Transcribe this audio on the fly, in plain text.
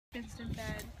Instant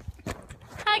bed.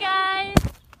 Hi guys!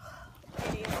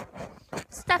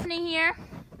 Stephanie here.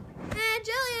 And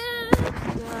Jillian!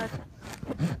 Good.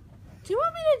 Do you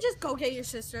want me to just go get your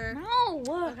sister? No!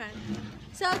 Okay.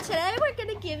 So today we're going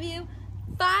to give you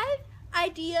 5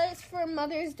 ideas for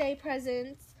Mother's Day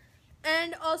presents.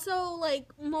 And also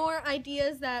like more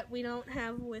ideas that we don't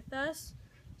have with us.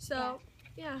 So,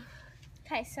 yeah.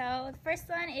 Okay, so the first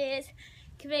one is you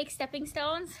can make stepping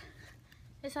stones.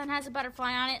 This one has a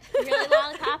butterfly on it. Really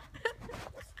lollipop.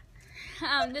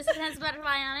 This one has a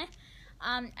butterfly on it.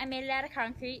 I made it out of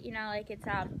concrete. You know, like it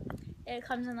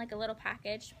comes in like a little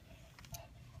package.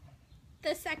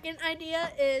 The second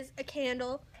idea is a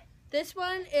candle. This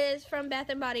one is from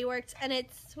Bath & Body Works, and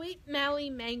it's Sweet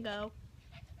Maui Mango.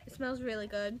 It smells really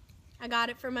good. I got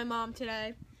it for my mom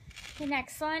today. The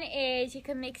next one is you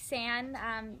can make sand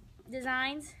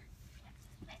designs.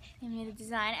 You made a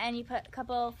design, and you put a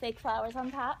couple fake flowers on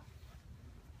top.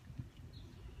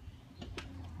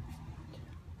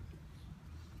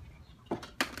 Do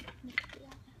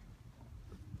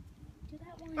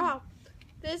that one. Oh,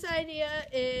 this idea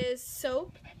is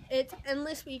soap. It's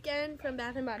Endless Weekend from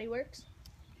Bath & Body Works.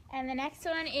 And the next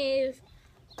one is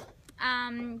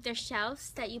there's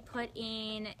shelves that you put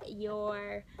in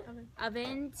your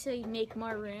oven to make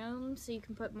more room, so you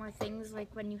can put more things like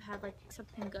when you have like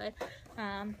something good.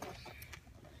 I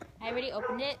already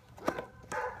opened it,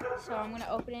 so I'm gonna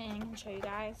open it and I'm gonna show you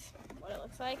guys what it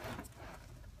looks like.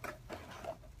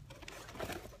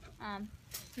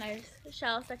 There's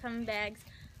shelves that come in bags.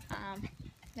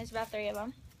 There's about 3 of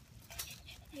them.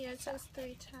 Yeah, it says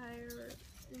 3 tire.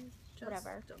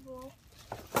 Whatever.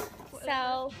 Whatever.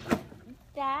 So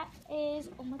that is,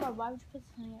 oh my god, why would you put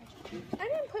this on the edge? I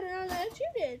didn't put it on the edge, you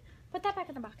did. Put that back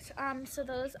in the box. So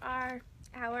those are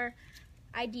our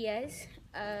ideas.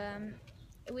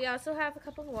 We also have a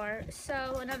couple more.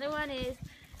 So another one is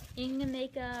you can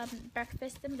make a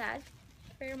breakfast in bed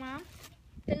for your mom.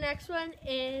 The next one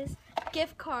is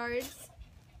gift cards.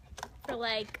 For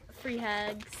like free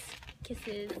hugs,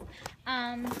 kisses.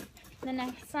 The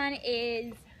next one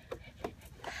is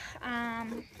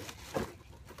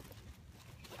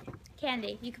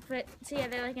candy. You could put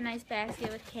together like a nice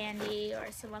basket with candy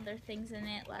or some other things in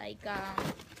it, like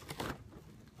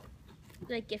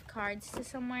gift cards to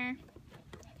somewhere.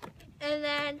 And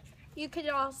then you could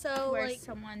also Where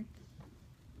someone,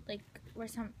 like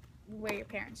where your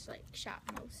parents like shop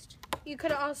most. You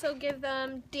could also give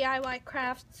them DIY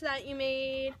crafts that you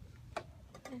made.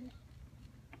 And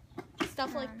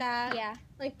stuff like that. Yeah.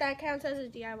 Like that counts as a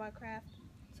DIY craft.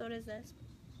 So does this.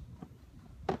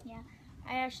 Yeah.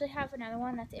 I actually have another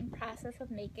one that's in process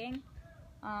of making.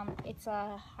 It's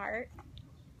a heart.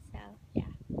 So,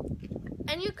 yeah.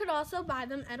 And you could also buy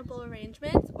them edible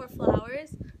arrangements or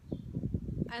flowers.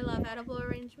 I love edible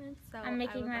arrangements. So I'm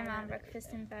making my mom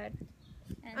breakfast in bed.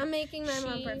 And I'm making my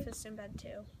mom breakfast in bed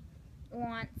too.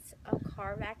 Wants a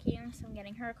car vacuum, so I'm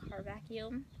getting her a car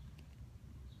vacuum.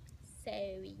 So,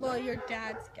 yeah. Well, your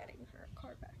dad's getting her a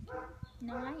car vacuum.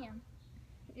 No, I am.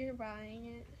 You're buying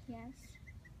it. Yes.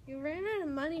 You ran out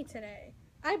of money today.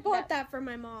 I bought that for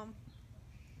my mom.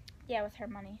 Yeah, with her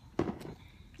money.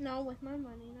 No, with my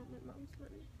money, not my mom's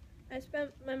money. I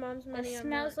spent my mom's money on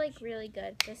smells lunch. like really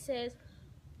good. This smells.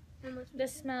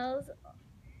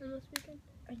 Endless Weekend.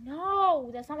 I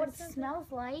know. That's not what it smells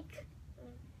like.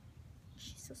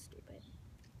 She's so stupid.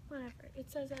 Whatever. It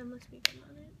says Endless Weekend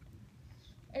on it.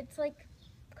 It's like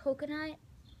coconut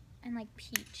and like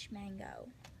peach mango.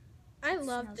 I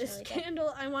love this really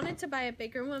candle. I wanted to buy a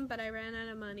bigger one, but I ran out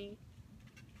of money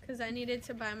because I needed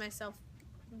to buy myself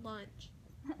lunch.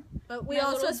 But we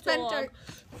also spent our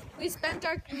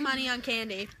money on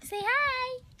candy. Say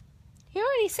hi. He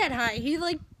already said hi. He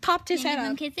like popped his head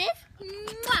up. Kisses.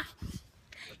 Mwah.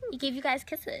 He gave you guys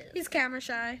kisses. He's camera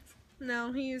shy.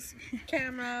 No, he's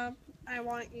camera. I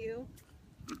want you.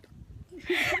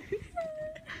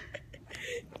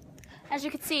 As you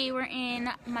can see, we're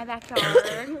in my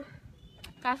backyard.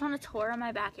 Guys want a tour of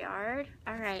my backyard?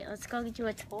 All right, let's go do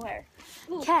a tour.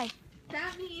 Okay.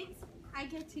 That means I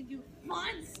get to do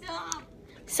fun stuff.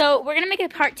 So we're gonna make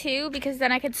it part 2 because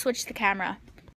then I could switch the camera.